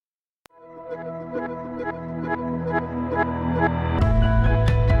Welcome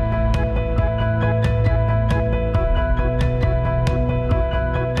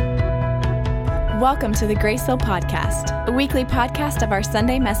to the Grace Hill Podcast, a weekly podcast of our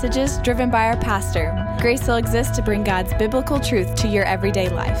Sunday messages driven by our pastor. Grace Hill exists to bring God's biblical truth to your everyday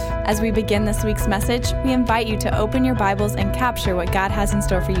life. As we begin this week's message, we invite you to open your Bibles and capture what God has in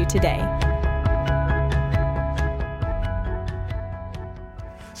store for you today.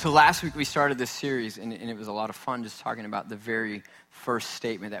 So last week we started this series, and it was a lot of fun just talking about the very first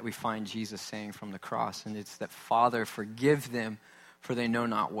statement that we find Jesus saying from the cross, and it's that, Father, forgive them, for they know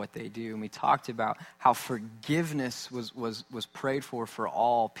not what they do. And we talked about how forgiveness was prayed for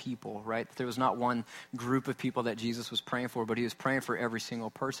all people, right? There was not one group of people that Jesus was praying for, but he was praying for every single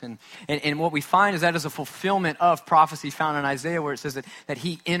person. And what we find is that is a fulfillment of prophecy found in Isaiah, where it says that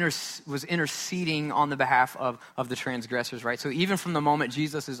he was interceding on the behalf of the transgressors, right? So even from the moment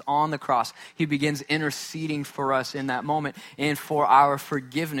Jesus is on the cross, he begins interceding for us in that moment and for our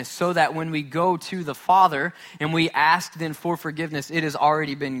forgiveness, so that when we go to the Father and we ask then for forgiveness, it has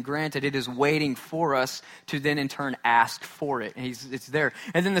already been granted. It is waiting for us to then in turn ask for it. And it's there.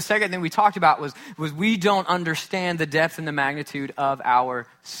 And then the second thing we talked about was we don't understand the depth and the magnitude of our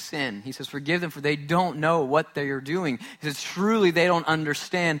sin. He says, forgive them, for they don't know what they are doing. He says, truly they don't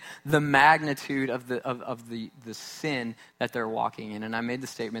understand the magnitude of the sin that they're walking in. And I made the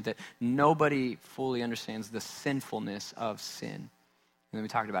statement that nobody fully understands the sinfulness of sin. And then we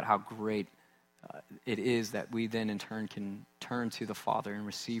talked about how great it is that we then in turn can turn to the Father and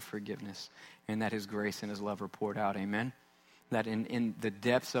receive forgiveness, and that his grace and his love are poured out. Amen. That in the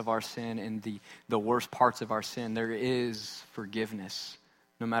depths of our sin and the worst parts of our sin, there is forgiveness.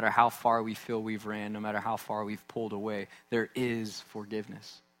 No matter how far we feel we've ran, no matter how far we've pulled away, there is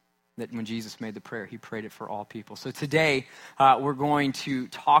forgiveness. That when Jesus made the prayer, he prayed it for all people. So today, we're going to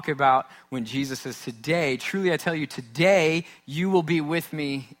talk about when Jesus says, today, truly I tell you, today you will be with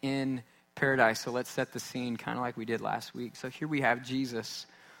me in paradise. So let's set the scene kind of like we did last week. So here we have Jesus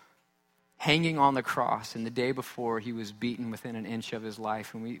hanging on the cross, and the day before he was beaten within an inch of his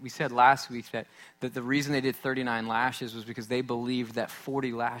life. And we said last week that the reason they did 39 lashes was because they believed that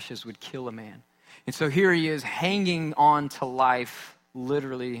 40 lashes would kill a man. And so here he is hanging on to life,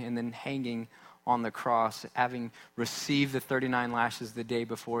 literally, and then hanging on the cross, having received the 39 lashes the day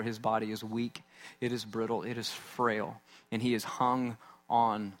before. His body is weak, it is brittle, it is frail, and he is hung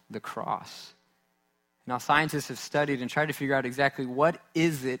on the cross. Now, scientists have studied and tried to figure out exactly what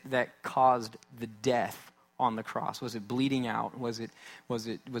is it that caused the death on the cross. Was it bleeding out? Was it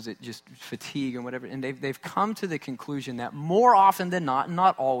just fatigue and whatever? And they've come to the conclusion that more often than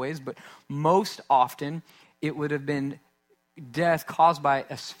not always, but most often, it would have been death caused by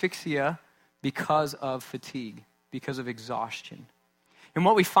asphyxia because of fatigue, because of exhaustion. And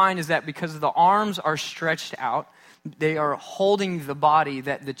what we find is that because the arms are stretched out, they are holding the body,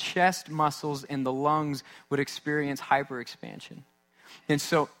 that the chest muscles and the lungs would experience hyperexpansion. And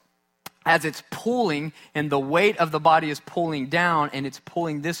so as it's pulling and the weight of the body is pulling down and it's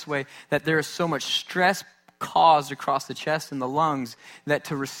pulling this way, that there is so much stress caused across the chest and the lungs that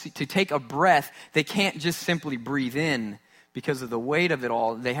to take a breath, they can't just simply breathe in because of the weight of it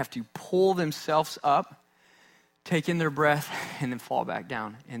all. They have to pull themselves up, take in their breath, and then fall back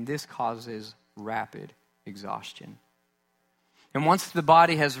down. And this causes rapid exhaustion. And once the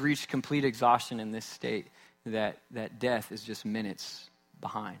body has reached complete exhaustion in this state, that death is just minutes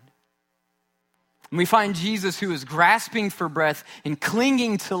behind. And we find Jesus, who is grasping for breath and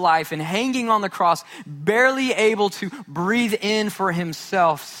clinging to life and hanging on the cross, barely able to breathe in for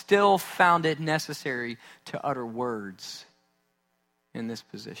himself, still found it necessary to utter words in this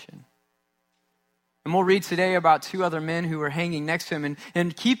position. And we'll read today about two other men who were hanging next to him.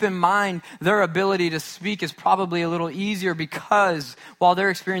 And keep in mind, their ability to speak is probably a little easier because while they're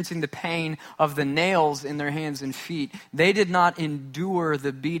experiencing the pain of the nails in their hands and feet, they did not endure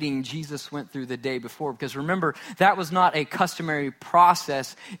the beating Jesus went through the day before. Because remember, that was not a customary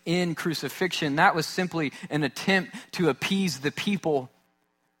process in crucifixion. That was simply an attempt to appease the people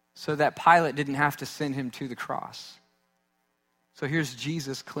so that Pilate didn't have to send him to the cross. So here's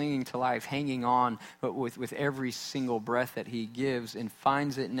Jesus clinging to life, hanging on, but with every single breath that he gives, and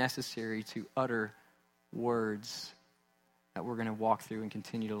finds it necessary to utter words that we're going to walk through and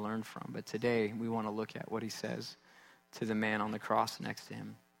continue to learn from. But today, we want to look at what he says to the man on the cross next to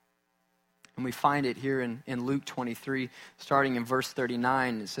him. And we find it here in Luke 23, starting in verse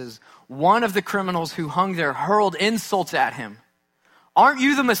 39. It says, one of the criminals who hung there hurled insults at him. Aren't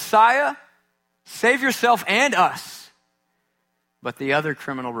you the Messiah? Save yourself and us. But the other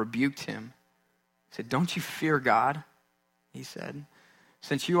criminal rebuked him. He said, don't you fear God? He said,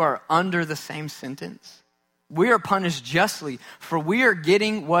 since you are under the same sentence, we are punished justly, for we are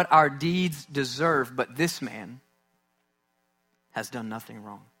getting what our deeds deserve, but this man has done nothing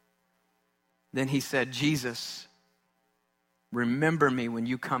wrong." Then he said, "Jesus, remember me when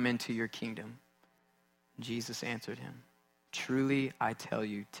you come into your kingdom." Jesus answered him, "Truly I tell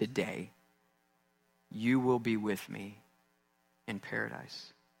you, today you will be with me in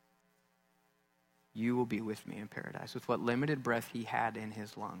paradise." You will be with me in paradise. With what limited breath he had in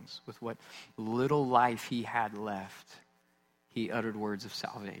his lungs, with what little life he had left, he uttered words of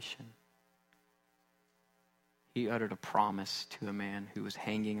salvation. He uttered a promise to a man who was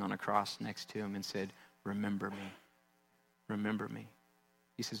hanging on a cross next to him and said, "Remember me. Remember me."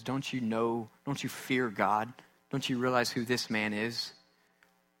 He says, don't you fear God? Don't you realize who this man is?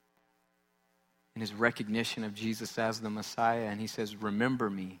 In his recognition of Jesus as the Messiah, and he says, "Remember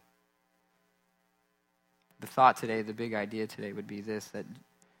me." The thought today, the big idea today would be this, that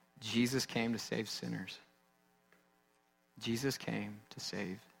Jesus came to save sinners. Jesus came to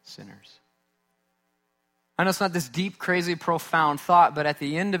save sinners. I know it's not this deep, crazy, profound thought, but at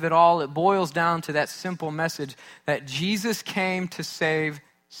the end of it all, it boils down to that simple message that Jesus came to save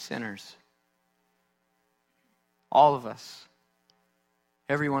sinners. All of us,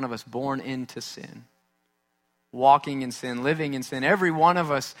 every one of us born into sin, walking in sin, living in sin, every one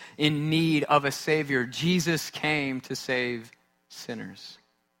of us in need of a Savior. Jesus came to save sinners.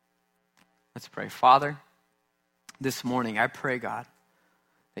 Let's pray. Father, this morning I pray, God,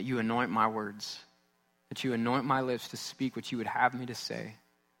 that you anoint my words, that you anoint my lips to speak what you would have me to say,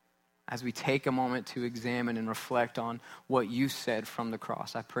 as we take a moment to examine and reflect on what you said from the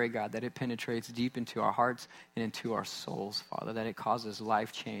cross. I pray, God, that it penetrates deep into our hearts and into our souls, Father, that it causes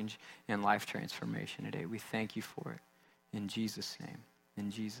life change and life transformation today. We thank you for it. In Jesus' name.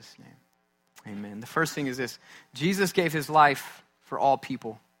 In Jesus' name. Amen. The first thing is this: Jesus gave his life for all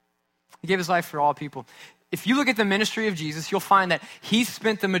people. He gave his life for all people. If you look at the ministry of Jesus, you'll find that he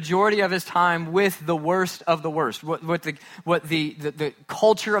spent the majority of his time with the worst of the worst, what the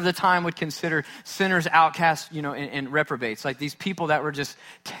culture of the time would consider sinners, outcasts, and reprobates, like these people that were just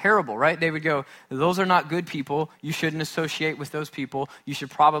terrible, right? They would go, "Those are not good people. You shouldn't associate with those people. You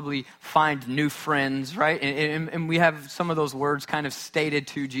should probably find new friends," right? And we have some of those words kind of stated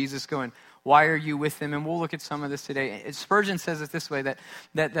to Jesus, going, "Why are you with them?" And we'll look at some of this today. Spurgeon says it this way,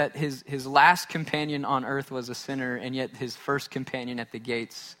 that his last companion on earth was a sinner, and yet his first companion at the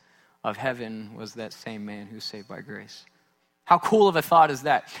gates of heaven was that same man who's saved by grace. How cool of a thought is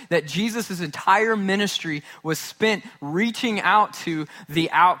that? That Jesus' entire ministry was spent reaching out to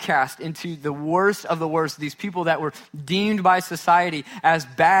the outcast, into the worst of the worst, these people that were deemed by society as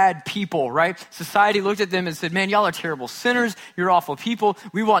bad people, right? Society looked at them and said, "Man, y'all are terrible sinners. You're awful people.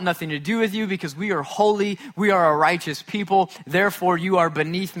 We want nothing to do with you because we are holy. We are a righteous people. Therefore, you are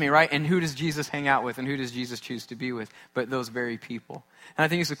beneath me," right? And who does Jesus hang out with, and who does Jesus choose to be with? But those very people. And I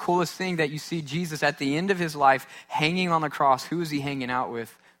think it's the coolest thing that you see Jesus at the end of his life hanging on the cross. Who is he hanging out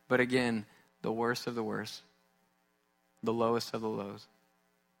with? But again, the worst of the worst, the lowest of the lows.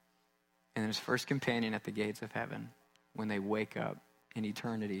 And his first companion at the gates of heaven, when they wake up in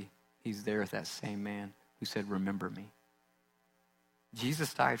eternity, he's there with that same man who said, "Remember me."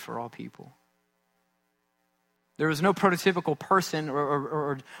 Jesus died for all people. There was no prototypical person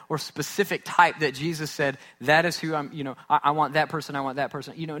or specific type that Jesus said, "That is who I want that person, I want that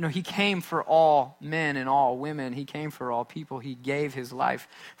person." No, he came for all men and all women. He came for all people. He gave his life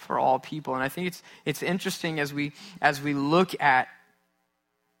for all people. And I think it's interesting as we look at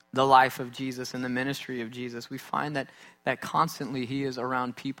the life of Jesus and the ministry of Jesus, we find that constantly he is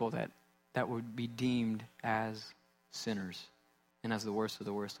around people that would be deemed as sinners and as the worst of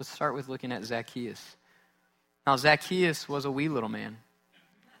the worst. Let's start with looking at Zacchaeus. Now, Zacchaeus was a wee little man.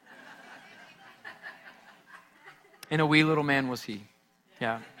 And a wee little man was he.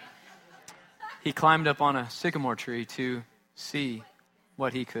 Yeah. He climbed up on a sycamore tree to see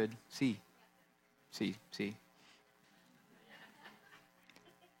what he could see. See.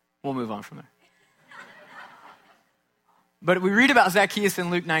 We'll move on from there. But we read about Zacchaeus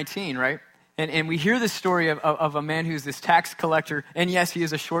in Luke 19, right? And we hear this story of a man who's this tax collector. And yes, he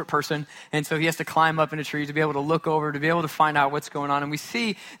is a short person. And so he has to climb up in a tree to be able to look over, to be able to find out what's going on. And we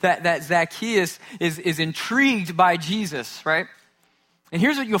see that Zacchaeus is intrigued by Jesus, right? And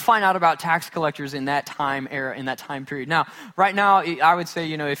here's what you'll find out about tax collectors in that time era, in that time period. Now, right now, I would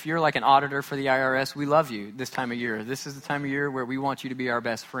say, if you're like an auditor for the IRS, we love you this time of year. This is the time of year where we want you to be our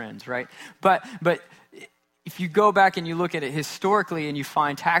best friends, right? But if you go back and you look at it historically and you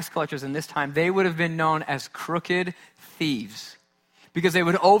find tax collectors in this time, they would have been known as crooked thieves, because they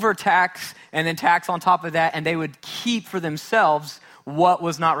would overtax and then tax on top of that, and they would keep for themselves what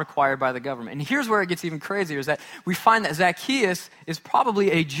was not required by the government. And here's where it gets even crazier, is that we find that Zacchaeus is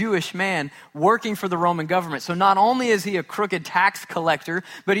probably a Jewish man working for the Roman government. So not only is he a crooked tax collector,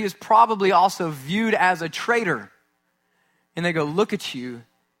 but he is probably also viewed as a traitor. And they go, look at you,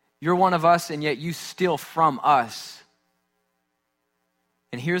 you're one of us, and yet you steal from us.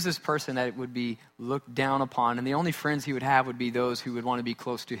 And here's this person that would be looked down upon, and the only friends he would have would be those who would want to be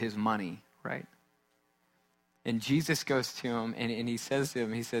close to his money, right? And Jesus goes to him, and he says to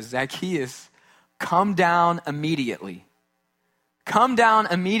him, he says, Zacchaeus, come down immediately. Come down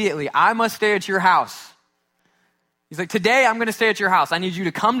immediately. I must stay at your house. He's like, today I'm going to stay at your house. I need you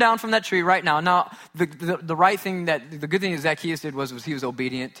to come down from that tree right now. Now, the good thing that Zacchaeus did was he was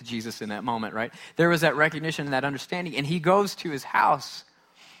obedient to Jesus in that moment, right? There was that recognition and that understanding, and he goes to his house.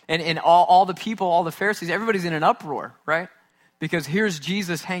 And all the people, all the Pharisees, everybody's in an uproar, right? Because here's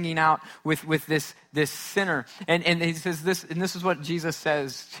Jesus hanging out with this sinner. And he says this, and this is what Jesus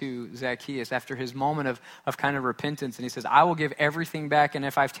says to Zacchaeus after his moment of kind of repentance. And he says, I will give everything back, and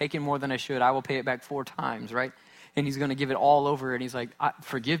if I've taken more than I should, I will pay it back 4 times, right? And he's going to give it all over, and he's like,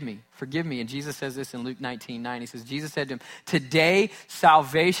 forgive me. And Jesus says this in Luke 19:9. He says, Jesus said to him, today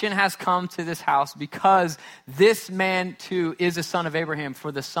salvation has come to this house because this man too is a son of Abraham,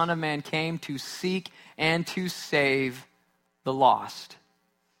 for the Son of Man came to seek and to save the lost.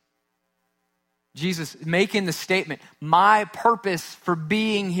 Jesus making the statement, my purpose for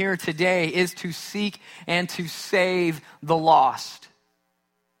being here today is to seek and to save the lost.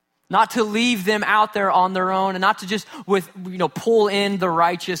 Not to leave them out there on their own, and not to just pull in the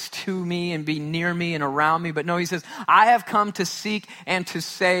righteous to me and be near me and around me. But no, he says, I have come to seek and to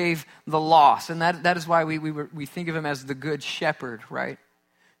save the lost. And that is why we think of him as the good shepherd, right?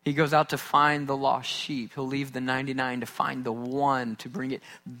 He goes out to find the lost sheep. He'll leave the 99 to find the one, to bring it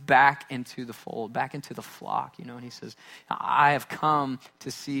back into the fold, back into the flock, And he says, I have come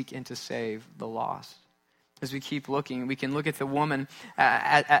to seek and to save the lost. As we keep looking, we can look at the woman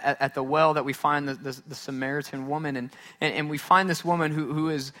at the well that we find the Samaritan woman. And we find this woman who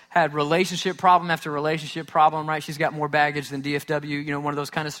has had relationship problem after relationship problem, right? She's got more baggage than DFW, one of those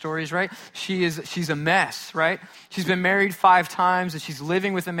kind of stories, right? She's a mess, right? She's been married 5 times, and she's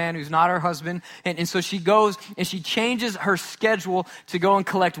living with a man who's not her husband. And so she goes and she changes her schedule to go and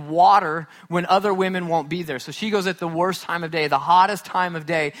collect water when other women won't be there. So she goes at the worst time of day, the hottest time of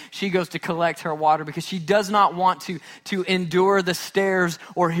day. She goes to collect her water because she does not want to endure the stares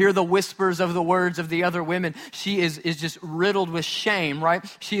or hear the whispers of the words of the other women. She is just riddled with shame, right?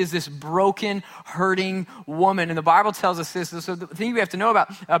 She is this broken, hurting woman. And the Bible tells us this. So the thing we have to know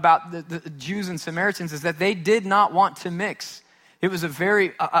about the Jews and Samaritans is that they did not want to mix. It was a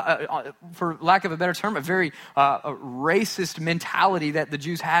very, for lack of a better term, a very racist mentality that the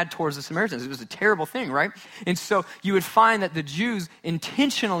Jews had towards the Samaritans. It was a terrible thing, right? And so you would find that the Jews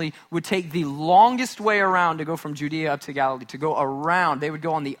intentionally would take the longest way around to go from Judea up to Galilee, to go around. They would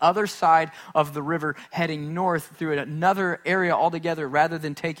go on the other side of the river, heading north through another area altogether, rather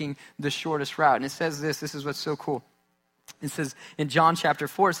than taking the shortest route. And it says this is what's so cool. It says in John chapter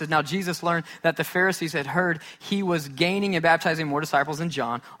 4, it says, now Jesus learned that the Pharisees had heard he was gaining and baptizing more disciples than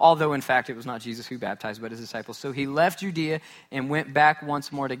John, although in fact it was not Jesus who baptized, but his disciples. So he left Judea and went back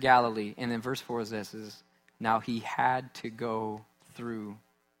once more to Galilee. And then verse 4 is this, now he had to go through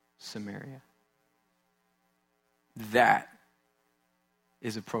Samaria. That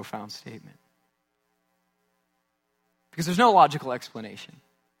is a profound statement. Because there's no logical explanation.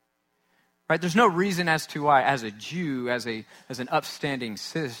 Right? There's no reason as to why, as a Jew, as an upstanding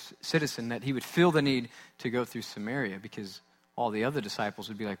citizen, that he would feel the need to go through Samaria, because all the other disciples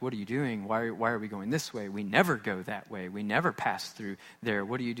would be like, what are you doing? Why are we going this way? We never go that way. We never pass through there.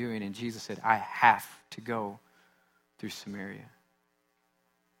 What are you doing? And Jesus said, I have to go through Samaria.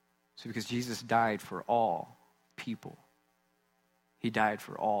 So because Jesus died for all people. He died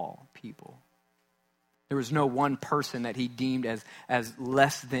for all people. There was no one person that he deemed as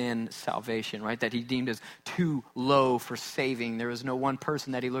less than salvation, right? That he deemed as too low for saving. There was no one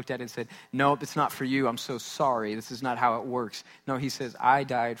person that he looked at and said, nope, it's not for you. I'm so sorry. This is not how it works. No, he says, I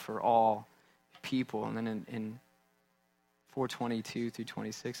died for all people. And then in 4:22 through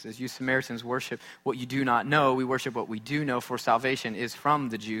 26 says, you Samaritans worship what you do not know. We worship what we do know, for salvation is from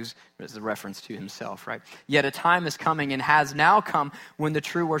the Jews. It's a reference to himself, right? Yet a time is coming and has now come when the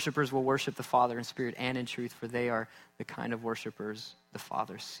true worshipers will worship the Father in spirit and in truth, for they are the kind of worshipers the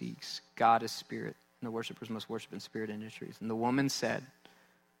Father seeks. God is spirit, and the worshipers must worship in spirit and in truth. And the woman said,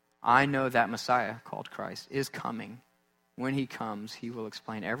 I know that Messiah, called Christ, is coming. When he comes, he will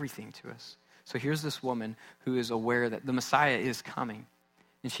explain everything to us. So here's this woman who is aware that the Messiah is coming.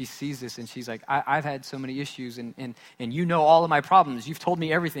 And she sees this and she's like, I've had so many issues and you know all of my problems. You've told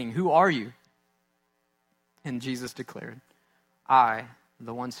me everything. Who are you? And Jesus declared, I,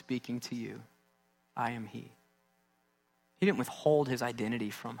 the one speaking to you, I am he. He didn't withhold his identity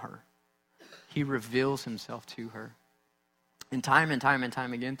from her. He reveals himself to her. And time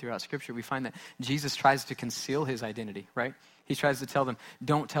again throughout Scripture, we find that Jesus tries to conceal his identity, right? He tries to tell them,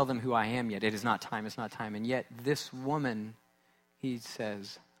 don't tell them who I am yet. It is not time, it's not time. And yet this woman, he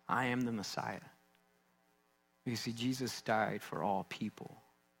says, I am the Messiah. You see, Jesus died for all people.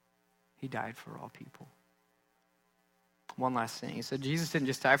 He died for all people. One last thing. He said Jesus didn't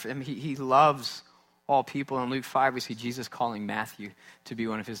just die for them. He loves all people. In Luke 5, we see Jesus calling Matthew to be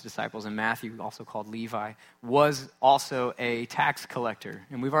one of his disciples. And Matthew, also called Levi, was also a tax collector.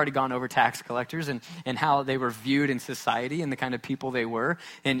 And we've already gone over tax collectors and how they were viewed in society and the kind of people they were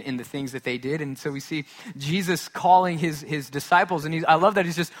and the things that they did. And so we see Jesus calling his disciples. And I love that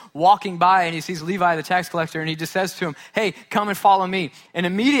he's just walking by and he sees Levi, the tax collector, and he just says to him, hey, come and follow me. And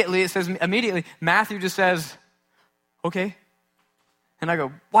immediately, Matthew just says, okay. And I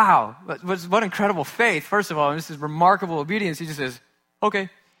go, wow, what incredible faith, first of all. And this is remarkable obedience. He just says, okay.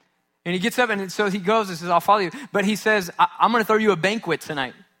 And he gets up, and so he goes and says, I'll follow you. But he says, I'm going to throw you a banquet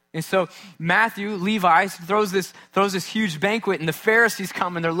tonight. And so Matthew, Levi, throws this huge banquet, and the Pharisees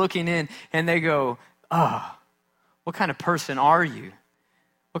come, and they're looking in, and they go, what kind of person are you?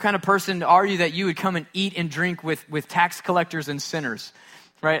 What kind of person are you that you would come and eat and drink with tax collectors and sinners,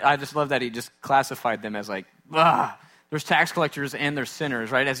 right? I just love that he just classified them as like, there's tax collectors and there's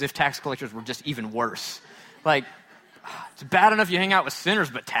sinners, right? As if tax collectors were just even worse. Like, it's bad enough you hang out with sinners,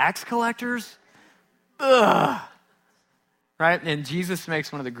 but tax collectors? Right? And Jesus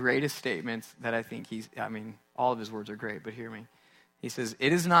makes one of the greatest statements that I think all of his words are great, but hear me. He says,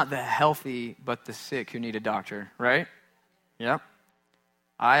 it is not the healthy, but the sick who need a doctor, right? Yep.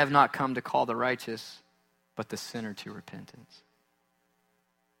 I have not come to call the righteous, but the sinner to repentance.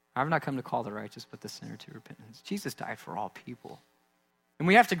 I've not come to call the righteous, but the sinner to repentance. Jesus died for all people. And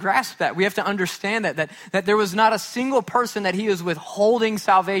we have to grasp that. We have to understand that there was not a single person that he was withholding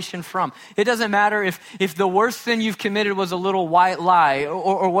salvation from. It doesn't matter if the worst sin you've committed was a little white lie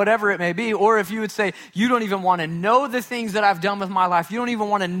or whatever it may be, or if you would say, you don't even want to know the things that I've done with my life. You don't even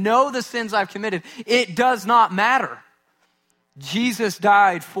want to know the sins I've committed. It does not matter. Jesus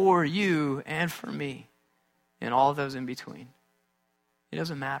died for you and for me and all of those in between. It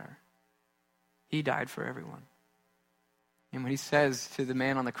doesn't matter. He died for everyone. And when he says to the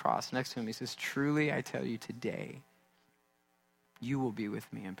man on the cross next to him, he says, truly I tell you today, you will be with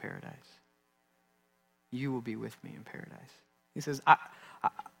me in paradise. You will be with me in paradise. He says,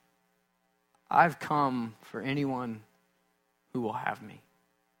 I've come for anyone who will have me.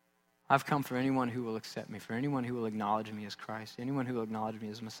 I've come for anyone who will accept me, for anyone who will acknowledge me as Christ, anyone who will acknowledge me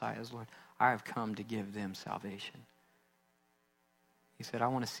as Messiah, as Lord. I have come to give them salvation. He said, I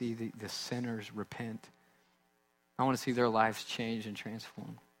want to see the sinners repent. I want to see their lives change and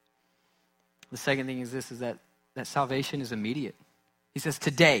transform. The second thing is this, is that salvation is immediate. He says,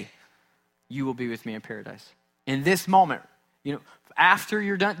 today, you will be with me in paradise. In this moment, after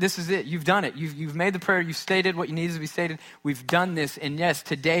you're done, this is it. You've done it. You've made the prayer. You've stated what you needed to be stated. We've done this. And yes,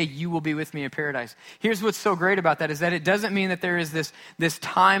 today you will be with me in paradise. Here's what's so great about that is that it doesn't mean that there is this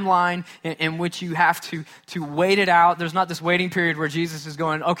timeline in which you have to wait it out. There's not this waiting period where Jesus is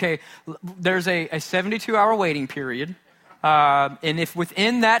going, okay, there's a 72-hour waiting period. And if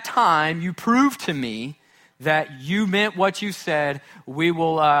within that time you prove to me that you meant what you said, we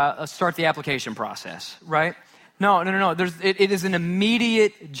will start the application process, right? No. It is an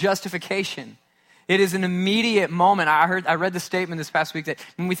immediate justification. It is an immediate moment. I read the statement this past week that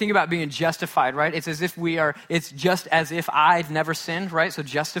when we think about being justified, right? It's just as if I've never sinned, right? So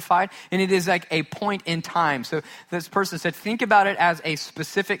justified. And it is like a point in time. So this person said, think about it as a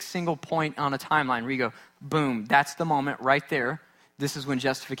specific single point on a timeline where you go, boom, that's the moment right there. This is when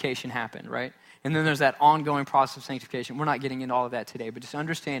justification happened, right? And then there's that ongoing process of sanctification. We're not getting into all of that today, but just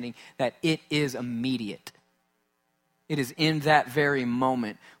understanding that it is immediate. It is in that very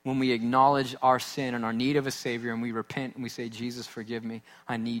moment when we acknowledge our sin and our need of a Savior and we repent and we say, Jesus, forgive me.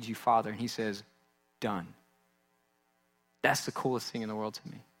 I need you, Father. And he says, done. That's the coolest thing in the world to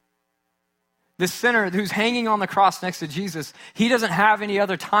me. This sinner who's hanging on the cross next to Jesus, he doesn't have any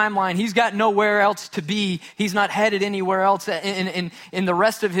other timeline. He's got nowhere else to be. He's not headed anywhere else in the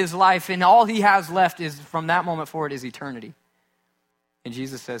rest of his life. And all he has left is from that moment forward is eternity. And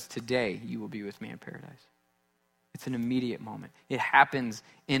Jesus says, today you will be with me in paradise. It's an immediate moment. It happens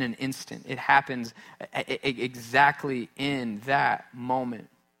in an instant. It happens exactly in that moment.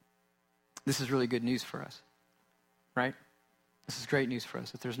 This is really good news for us, right? This is great news for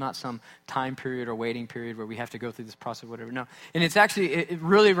us, that there's not some time period or waiting period where we have to go through this process, whatever. No. And it's actually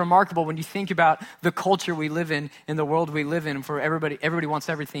really remarkable when you think about the culture we live in the world we live in, for everybody wants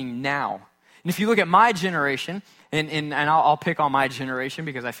everything now. And if you look at my generation, and I'll pick on my generation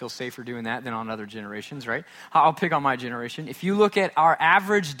because I feel safer doing that than on other generations, right? I'll pick on my generation. If you look at our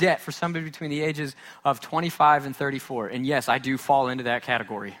average debt for somebody between the ages of 25 and 34, and yes, I do fall into that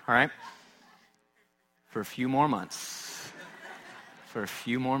category, all right? For a few more months.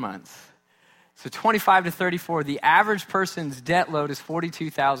 So 25 to 34, the average person's debt load is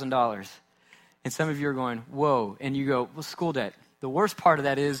 $42,000. And some of you are going, whoa. And you go, well, school debt. The worst part of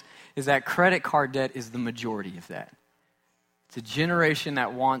that is that credit card debt is the majority of that. It's a generation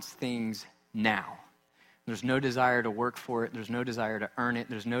that wants things now. There's no desire to work for it. There's no desire to earn it.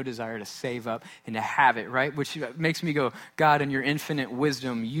 There's no desire to save up and to have it, right? Which makes me go, God, in your infinite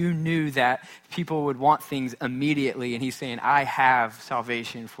wisdom, you knew that people would want things immediately. And he's saying, I have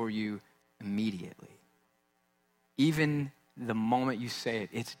salvation for you immediately. Even the moment you say it,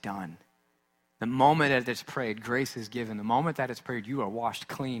 it's done. The moment that it's prayed, grace is given. The moment that it's prayed, you are washed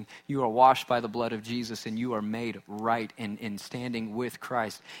clean. You are washed by the blood of Jesus, and you are made right in standing with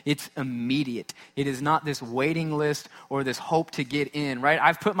Christ. It's immediate. It is not this waiting list or this hope to get in, right?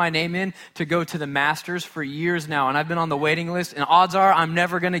 I've put my name in to go to the Masters for years now, and I've been on the waiting list, and odds are I'm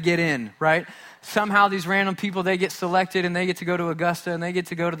never going to get in, right? Somehow these random people, they get selected and they get to go to Augusta and they get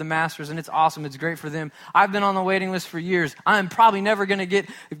to go to the Masters, and it's awesome. It's great for them. I've been on the waiting list for years. I'm probably never going to get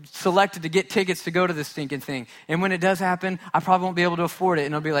selected to get tickets to go to this stinking thing. And when it does happen, I probably won't be able to afford it.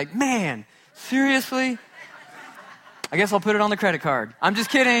 And I'll be like, man, seriously? I guess I'll put it on the credit card. I'm just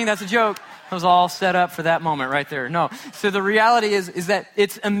kidding. That's a joke. It was all set up for that moment right there. No. So the reality is that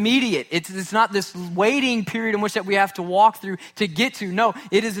it's immediate. It's not this waiting period in which that we have to walk through to get to. No,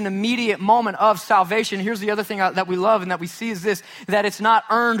 it is an immediate moment of salvation. Here's the other thing that we love and that we see is this, that it's not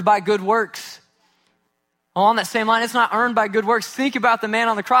earned by good works. Along that same line, it's not earned by good works. Think about the man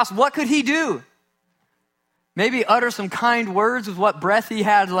on the cross. What could he do? Maybe utter some kind words with what breath he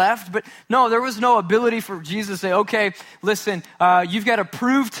had left. But no, there was no ability for Jesus to say, okay, listen, you've got to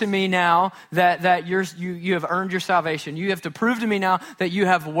prove to me now that you have earned your salvation. You have to prove to me now that you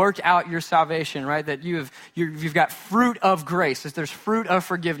have worked out your salvation, right? That you've got fruit of grace, that there's fruit of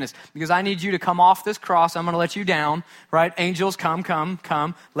forgiveness. Because I need you to come off this cross. I'm going to let you down, right? Angels,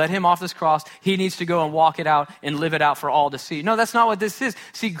 come. Let him off this cross. He needs to go and walk it out and live it out for all to see. No, that's not what this is.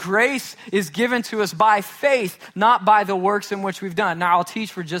 See, grace is given to us by faith, not by the works in which we've done. Now, I'll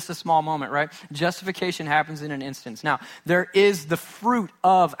teach for just a small moment, right? Justification happens in an instance. Now, there is the fruit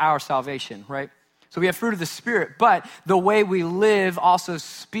of our salvation, right? So we have fruit of the Spirit, but the way we live also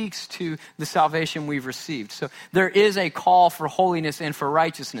speaks to the salvation we've received. So there is a call for holiness and for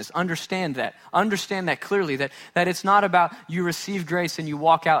righteousness. Understand that. Understand that clearly, that it's not about you receive grace and you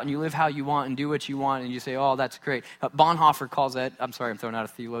walk out and you live how you want and do what you want and you say, oh, that's great. Bonhoeffer calls that, I'm sorry, I'm throwing out a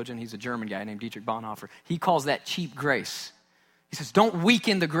theologian. He's a German guy named Dietrich Bonhoeffer. He calls that cheap grace. He says, don't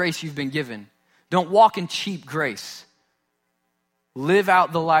weaken the grace you've been given. Don't walk in cheap grace. Live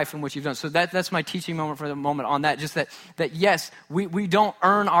out the life in which you've done. So that's my teaching moment for the moment on that. Just that yes, we don't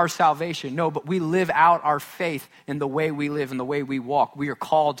earn our salvation. No, but we live out our faith in the way we live and the way we walk. We are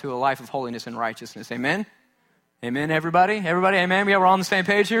called to a life of holiness and righteousness. Amen? Amen, everybody? Everybody, amen? Yeah, we're on the same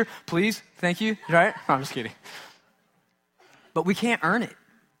page here. Please, thank you. All right? No, I'm just kidding. But we can't earn it.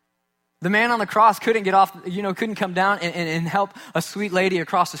 The man on the cross couldn't get off, couldn't come down and help a sweet lady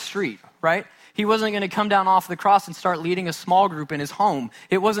across the street, right? He wasn't going to come down off the cross and start leading a small group in his home.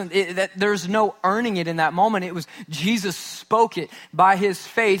 There's no earning it in that moment. It was Jesus spoke it. By his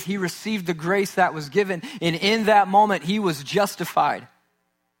faith, he received the grace that was given. And in that moment, he was justified.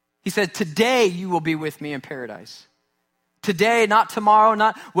 He said, today you will be with me in paradise. Today, not tomorrow,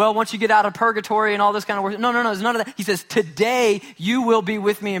 not, well, once you get out of purgatory and all this kind of work. No, there's none of that. He says, today you will be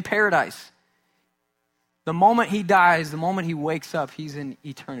with me in paradise. The moment he dies, the moment he wakes up, he's in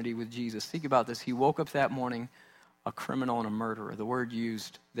eternity with Jesus. Think about this. He woke up that morning a criminal and a murderer. The word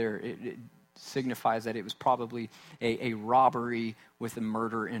used there, it signifies that it was probably a robbery with a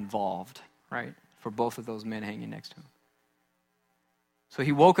murder involved, right? For both of those men hanging next to him. So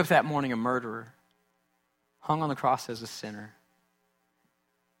he woke up that morning a murderer, hung on the cross as a sinner,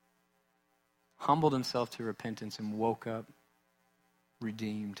 humbled himself to repentance and woke up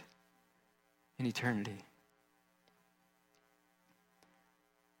redeemed in eternity.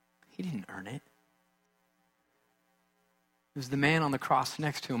 He didn't earn it. It was the man on the cross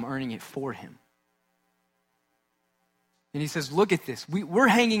next to him earning it for him. And he says, look at this. We're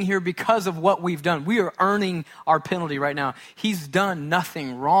hanging here because of what we've done. We are earning our penalty right now. He's done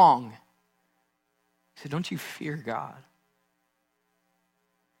nothing wrong. He said, don't you fear God?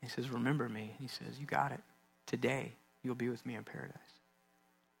 He says, remember me. He says, you got it. Today, you'll be with me in paradise.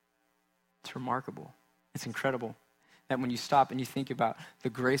 It's remarkable. It's incredible that when you stop and you think about the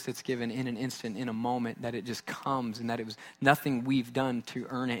grace that's given in an instant, in a moment, that it just comes and that it was nothing we've done to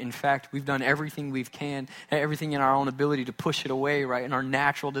earn it. In fact, we've done everything we can, everything in our own ability to push it away, right? In our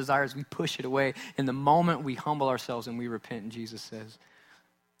natural desires, we push it away. In the moment we humble ourselves and we repent, and Jesus says,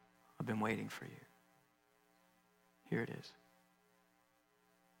 I've been waiting for you. Here it is.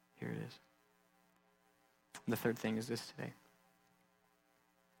 Here it is. And the third thing is this today.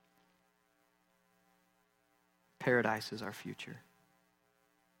 Paradise is our future.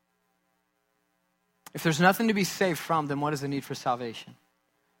 If there's nothing to be saved from, then what is the need for salvation?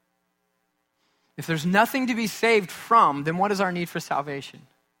 If there's nothing to be saved from, then what is our need for salvation?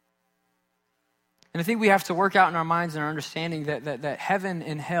 And I think we have to work out in our minds and our understanding that heaven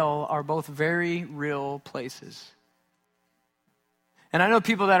and hell are both very real places. And I know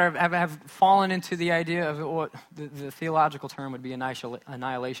people that have fallen into the idea of what the theological term would be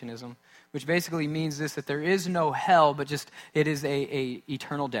annihilationism, which basically means this, that there is no hell, but just it is a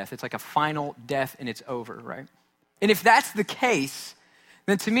eternal death. It's like a final death and it's over, right? And if that's the case,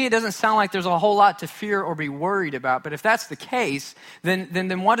 then to me it doesn't sound like there's a whole lot to fear or be worried about. But if that's the case,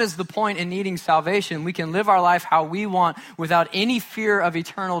 then what is the point in needing salvation? We can live our life how we want without any fear of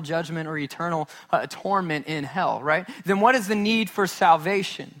eternal judgment or eternal torment in hell, right? Then what is the need for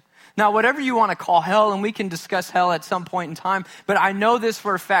salvation? Now, whatever you want to call hell, and we can discuss hell at some point in time, but I know this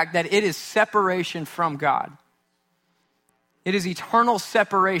for a fact, that it is separation from God. It is eternal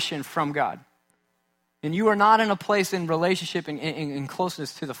separation from God. And you are not in a place in relationship and in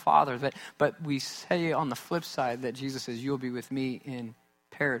closeness to the Father. But we say on the flip side that Jesus says, you'll be with me in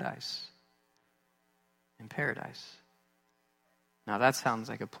paradise. In paradise. Now that sounds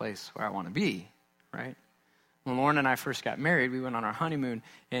like a place where I want to be, right? When Lauren and I first got married, we went on our honeymoon,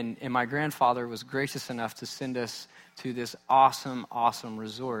 and my grandfather was gracious enough to send us to this awesome, awesome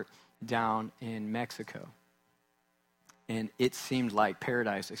resort down in Mexico. And it seemed like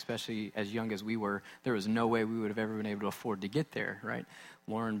paradise, especially as young as we were. There was no way we would have ever been able to afford to get there, right?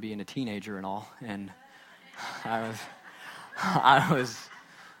 Lauren being a teenager and all. And I was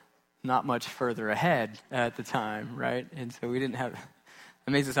not much further ahead at the time, right? And so we didn't have,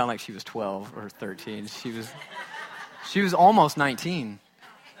 it makes it sound like she was 12 or 13. She was almost 19.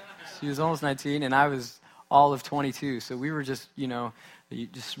 She was almost 19, and I was all of 22. So we were just,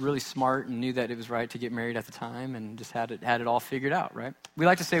 just really smart and knew that it was right to get married at the time and just had it all figured out, right? We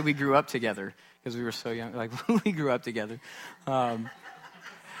like to say we grew up together because we were so young. Like, we grew up together. We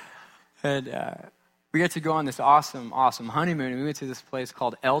got to go on this awesome, awesome honeymoon, and we went to this place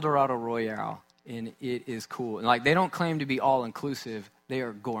called El Dorado Royale, and it is cool. And, like, they don't claim to be all-inclusive. They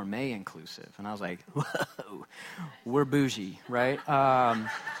are gourmet inclusive. And I was like, whoa, we're bougie, right?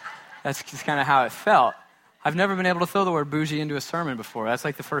 That's just kind of how it felt. I've never been able to throw the word bougie into a sermon before. That's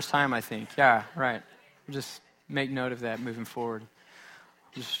like the first time, I think. Yeah, right. Just make note of that moving forward.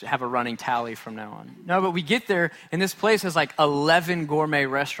 Just have a running tally from now on. No, but we get there, and this place has like 11 gourmet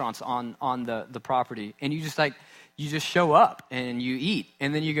restaurants on the property. And you just show up and you eat.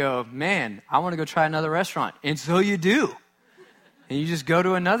 And then you go, man, I want to go try another restaurant. And so you do. And you just go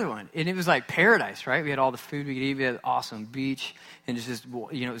to another one. And it was like paradise, right? We had all the food we could eat. We had an awesome beach. And it's just,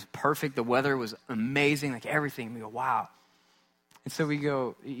 it was perfect. The weather was amazing, like everything. We go, wow. And so we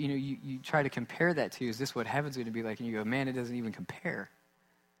go, you try to compare that to, is this what heaven's going to be like? And you go, man, it doesn't even compare.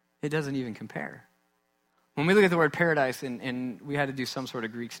 It doesn't even compare. When we look at the word paradise, and we had to do some sort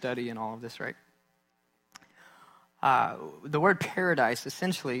of Greek study and all of this, right? The word paradise,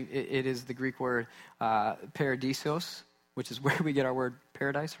 essentially, it is the Greek word paradisos, which is where we get our word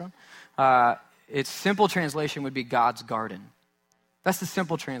paradise from. Its simple translation would be God's garden. That's the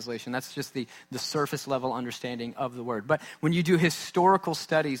simple translation. That's just the surface level understanding of the word. But when you do historical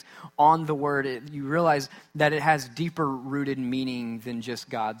studies on the word, you realize that it has deeper rooted meaning than just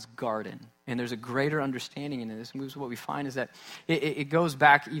God's garden. And there's a greater understanding in this. And what we find is that it goes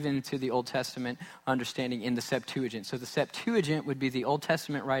back even to the Old Testament understanding in the Septuagint. So the Septuagint would be the Old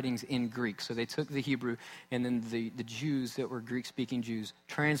Testament writings in Greek. So they took the Hebrew, and then the Jews that were Greek-speaking Jews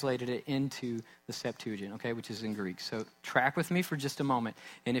translated it into the Septuagint, okay, which is in Greek. So track with me for just a moment.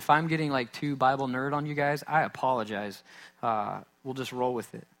 And if I'm getting like too Bible nerd on you guys, I apologize. We'll just roll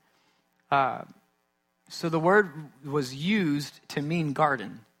with it. So the word was used to mean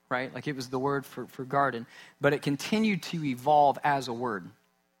garden, right? Like it was the word for garden, but it continued to evolve as a word.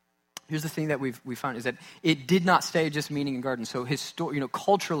 here's the thing that we found is that it did not stay just meaning in garden. So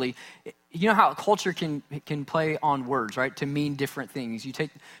culturally, you know how culture can play on words, right? To mean different things. You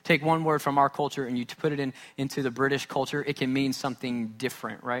take one word from our culture and you put it into the British culture, it can mean something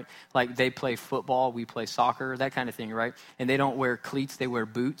different, right? Like they play football, we play soccer, that kind of thing, right? And they don't wear cleats, they wear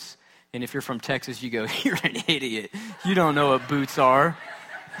boots. And if you're from Texas, you go, you're an idiot. You don't know what boots are.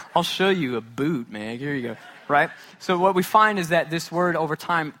 I'll show you a boot, man. Here you go. Right? So what we find is that this word over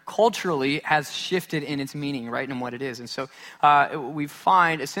time culturally has shifted in its meaning, right, and what it is. And so we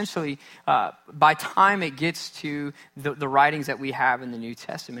find essentially by time it gets to the writings that we have in the New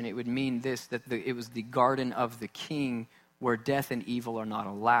Testament, it would mean this, that it was the garden of the king where death and evil are not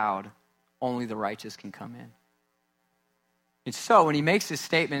allowed, only the righteous can come in. And so when he makes this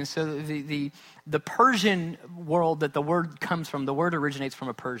statement, so the Persian world that the word comes from, the word originates from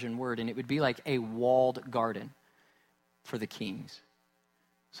a Persian word, and it would be like a walled garden for the kings.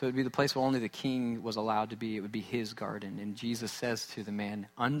 So it would be the place where only the king was allowed to be. It would be his garden. And Jesus says to the man,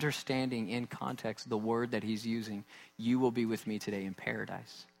 understanding in context the word that he's using, you will be with me today in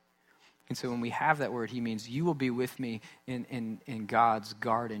paradise. And so when we have that word, he means you will be with me in God's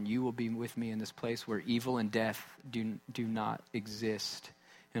garden. You will be with me in this place where evil and death do not exist.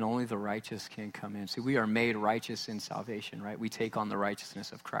 And only the righteous can come in. See, we are made righteous in salvation, right? We take on the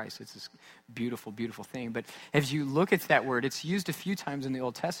righteousness of Christ. It's this beautiful, beautiful thing. But as you look at that word, it's used a few times in the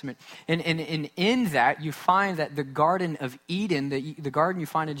Old Testament. And in that, you find that the Garden of Eden, the garden you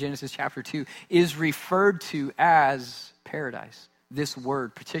find in Genesis chapter 2, is referred to as paradise. This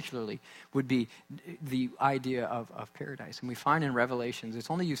word particularly would be the idea of paradise. And we find in Revelations,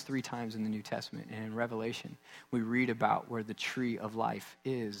 it's only used 3 times in the New Testament. And in Revelation, we read about where the tree of life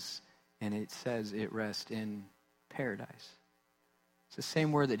is, and it says it rests in paradise. It's the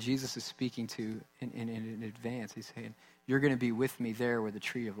same word that Jesus is speaking to in advance. He's saying, you're going to be with me there where the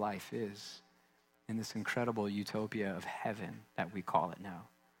tree of life is, in this incredible utopia of heaven that we call it now.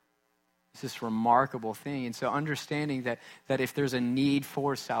 It's this remarkable thing. And so understanding that that if there's a need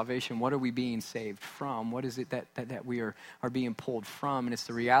for salvation, what are we being saved from? What is it that we are being pulled from? And it's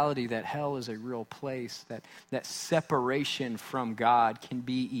the reality that hell is a real place, that separation from God can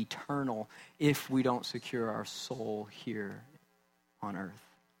be eternal if we don't secure our soul here on earth.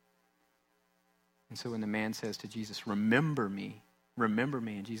 And so when the man says to Jesus, remember me,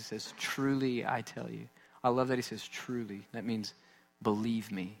 and Jesus says, truly I tell you. I love that he says truly. That means believe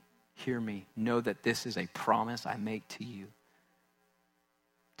me. Hear me. Know that this is a promise I make to you.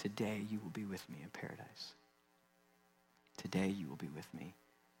 Today you will be with me in paradise. Today you will be with me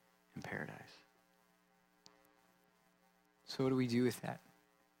in paradise. So what do we do with that?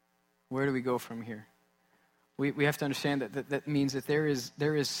 Where do we go from here? We have to understand that means that there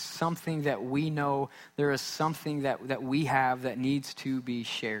is something that we know, there is something that we have that needs to be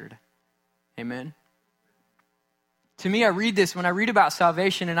shared. Amen? To me, I read this, when I read about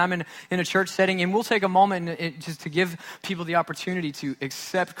salvation and I'm in a church setting, and we'll take a moment just to give people the opportunity to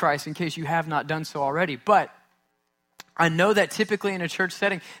accept Christ in case you have not done so already. But I know that typically in a church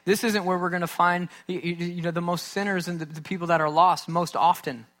setting, this isn't where we're going to find the most sinners and the people that are lost most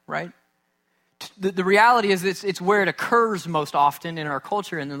often, right? The reality is it's where it occurs most often in our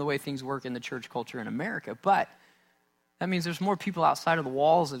culture and in the way things work in the church culture in America. But that means there's more people outside of the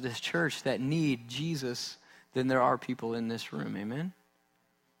walls of this church that need Jesus than there are people in this room, amen?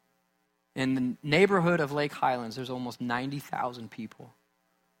 In the neighborhood of Lake Highlands, there's almost 90,000 people.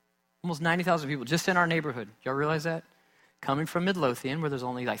 Almost 90,000 people just in our neighborhood. Y'all realize that? Coming from Midlothian, where there's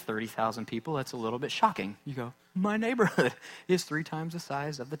only like 30,000 people, that's a little bit shocking. You go, my neighborhood is 3 times the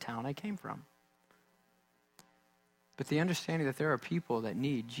size of the town I came from. But the understanding that there are people that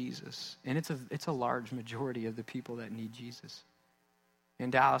need Jesus, and it's a large majority of the people that need Jesus. In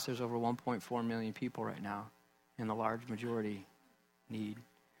Dallas, there's over 1.4 million people right now, and the large majority need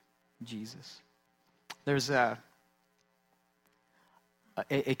Jesus. There's a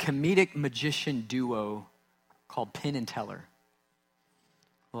comedic magician duo called Penn and Teller.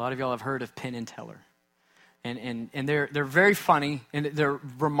 A lot of y'all have heard of Penn and Teller. And they're very funny, and they're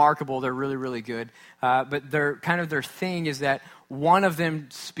remarkable. They're really, really good. But their thing is that one of them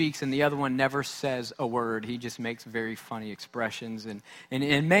speaks and the other one never says a word. He just makes very funny expressions, and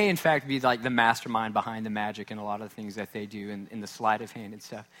it may in fact be like the mastermind behind the magic and a lot of the things that they do in the sleight of hand and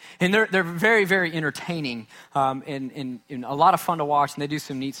stuff. And they're very, very entertaining and a lot of fun to watch, and they do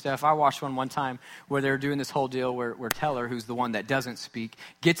some neat stuff. I watched one time where they're doing this whole deal where Teller, who's the one that doesn't speak,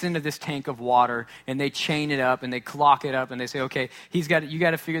 gets into this tank of water and they chain it up and they clock it up and they say, okay, you got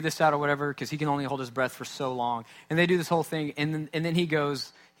to figure this out or whatever, because he can only hold his breath for so long. And they do this whole thing, and then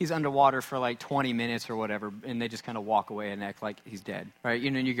he's underwater for like 20 minutes or whatever, and they just kind of walk away and act like he's dead, right?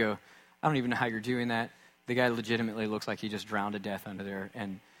 And you go, I don't even know how you're doing that. The guy legitimately looks like he just drowned to death under there.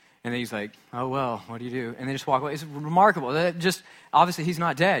 And then he's like, oh, well, what do you do? And they just walk away. It's remarkable. Obviously, he's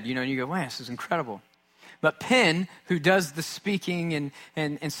not dead, and you go, wow, this is incredible. But Penn, who does the speaking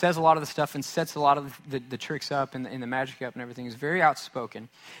and says a lot of the stuff and sets a lot of the tricks up and the magic up and everything, is very outspoken.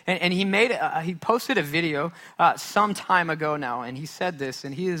 And he posted a video some time ago now, and he said this,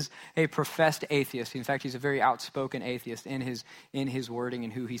 and he is a professed atheist. In fact, he's a very outspoken atheist in his wording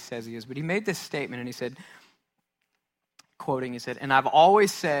and who he says he is. But he made this statement, and he said, quoting, he said, "And I've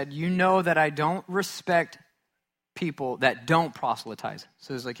always said, you know that I don't respect people that don't proselytize."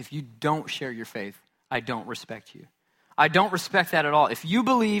 So it's like, if you don't share your faith, I don't respect you. I don't respect that at all. If you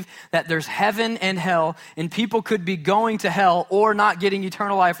believe that there's heaven and hell and people could be going to hell or not getting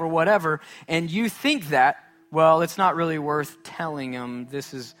eternal life or whatever, and you think that, well, it's not really worth telling them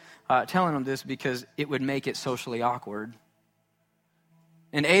this because it would make it socially awkward.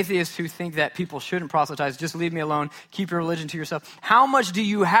 And atheists who think that people shouldn't proselytize, just leave me alone, keep your religion to yourself. How much do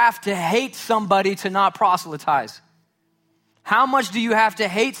you have to hate somebody to not proselytize? How much do you have to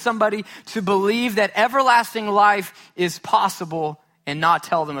hate somebody to believe that everlasting life is possible and not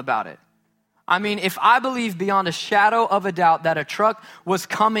tell them about it? I mean, if I believe beyond a shadow of a doubt that a truck was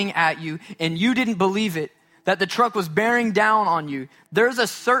coming at you and you didn't believe it, that the truck was bearing down on you, there's a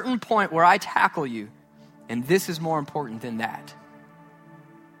certain point where I tackle you, and this is more important than that.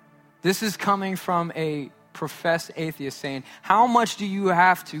 This is coming from a professed atheist saying, how much do you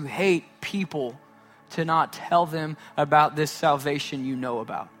have to hate people to not tell them about this salvation you know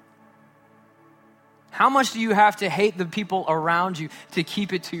about? How much do you have to hate the people around you to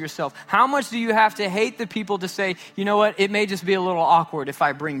keep it to yourself? How much do you have to hate the people to say, you know what, it may just be a little awkward if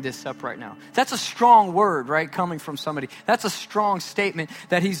I bring this up right now? That's a strong word, right, coming from somebody. That's a strong statement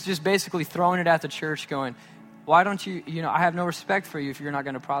that he's just basically throwing it at the church going, why don't you, I have no respect for you if you're not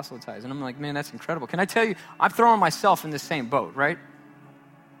going to proselytize. And I'm like, man, that's incredible. Can I tell you, I'm throwing myself in the same boat, right?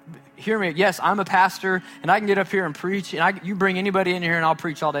 Hear me, yes, I'm a pastor, and I can get up here and preach, and you bring anybody in here, and I'll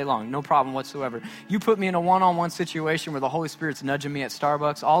preach all day long, no problem whatsoever. You put me in a one-on-one situation where the Holy Spirit's nudging me at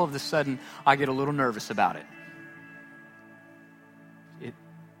Starbucks, all of a sudden, I get a little nervous about it.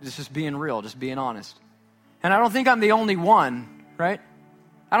 It's just being real, just being honest. And I don't think I'm the only one, right?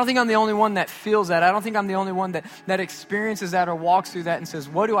 I don't think I'm the only one that feels that. I don't think I'm the only one that experiences that or walks through that and says,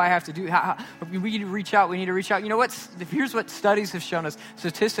 what do I have to do? We need to reach out. We need to reach out. You know what? Here's what studies have shown us.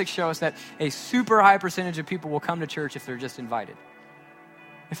 Statistics show us that a super high percentage of people will come to church if they're just invited.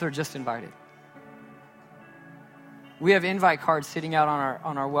 If they're just invited. We have invite cards sitting out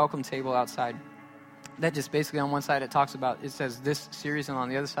on our welcome table outside. That just basically on one side it says this series, and on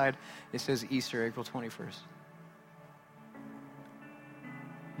the other side it says Easter, April 21st.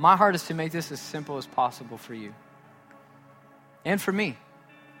 My heart is to make this as simple as possible for you and for me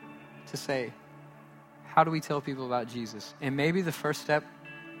to say, how do we tell people about Jesus? And maybe the first step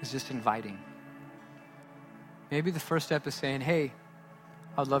is just inviting. Maybe the first step is saying, hey,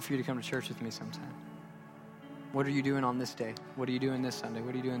 I'd love for you to come to church with me sometime. What are you doing on this day? What are you doing this Sunday?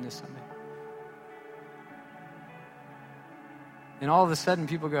 What are you doing this Sunday? And all of a sudden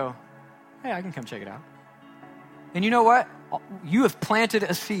people go, hey, I can come check it out. And you know what? You have planted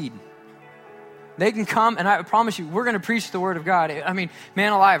a seed. They can come, and I promise you, we're going to preach the word of God. I mean,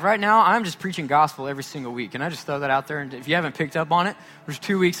 man alive, right now, I'm just preaching gospel every single week. And I just throw that out there. And if you haven't picked up on it, we're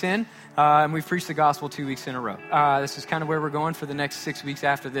 2 weeks in, and we've preached the gospel 2 weeks in a row. This is kind of where we're going for the next 6 weeks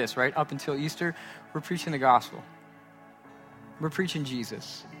after this, right? Up until Easter, we're preaching the gospel. We're preaching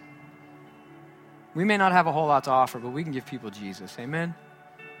Jesus. We may not have a whole lot to offer, but we can give people Jesus. Amen?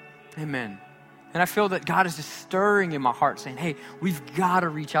 Amen. And I feel that God is just stirring in my heart saying, hey, we've got to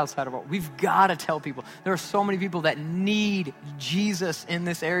reach outside of our, we've got to tell people. There are so many people that need Jesus in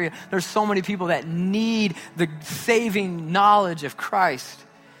this area. There's so many people that need the saving knowledge of Christ.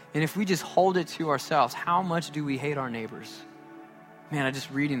 And if we just hold it to ourselves, how much do we hate our neighbors? Man, I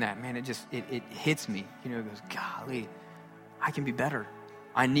just reading that, man, it hits me. It goes, golly, I can be better.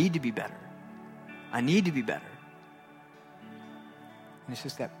 I need to be better. I need to be better. And it's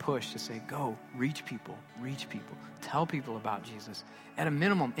just that push to say, go, reach people, tell people about Jesus. At a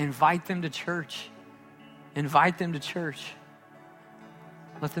minimum, invite them to church. Invite them to church.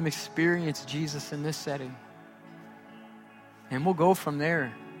 Let them experience Jesus in this setting. And we'll go from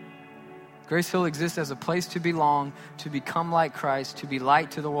there. Grace Hill exists as a place to belong, to become like Christ, to be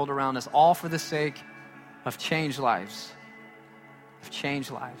light to the world around us, all for the sake of changed lives.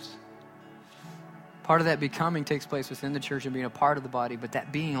 Part of that becoming takes place within the church and being a part of the body, but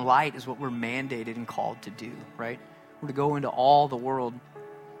that being light is what we're mandated and called to do, right? We're to go into all the world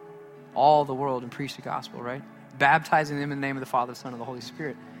and preach the gospel, right? Baptizing them in the name of the Father, the Son, and the Holy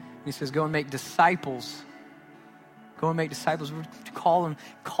Spirit. He says, go and make disciples. Go and make disciples.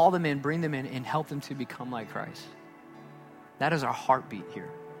 Call them in, bring them in, and help them to become like Christ. That is our heartbeat here.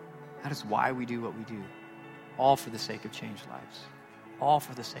 That is why we do what we do. All for the sake of changed lives. All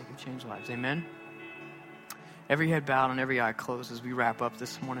for the sake of changed lives. Amen? Every head bowed and every eye closed as we wrap up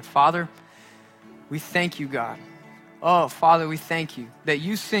this morning. Father, we thank you, God. Oh, Father, we thank you that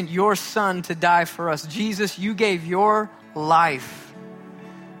you sent your Son to die for us. Jesus, you gave your life.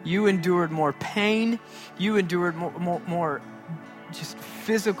 You endured more pain. You endured more just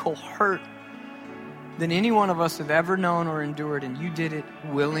physical hurt than any one of us have ever known or endured. And you did it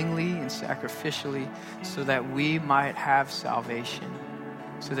willingly and sacrificially so that we might have salvation,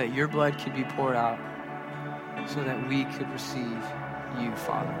 so that your blood could be poured out, so that we could receive you,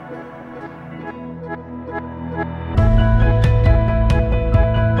 Father.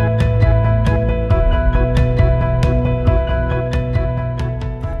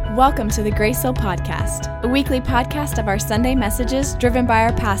 Welcome to the Grace Hill Podcast, a weekly podcast of our Sunday messages driven by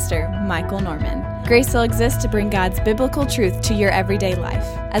our pastor, Michael Norman. Grace Hill exists to bring God's biblical truth to your everyday life.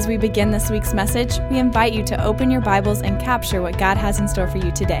 As we begin this week's message, we invite you to open your Bibles and capture what God has in store for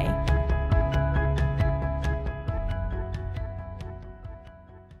you today.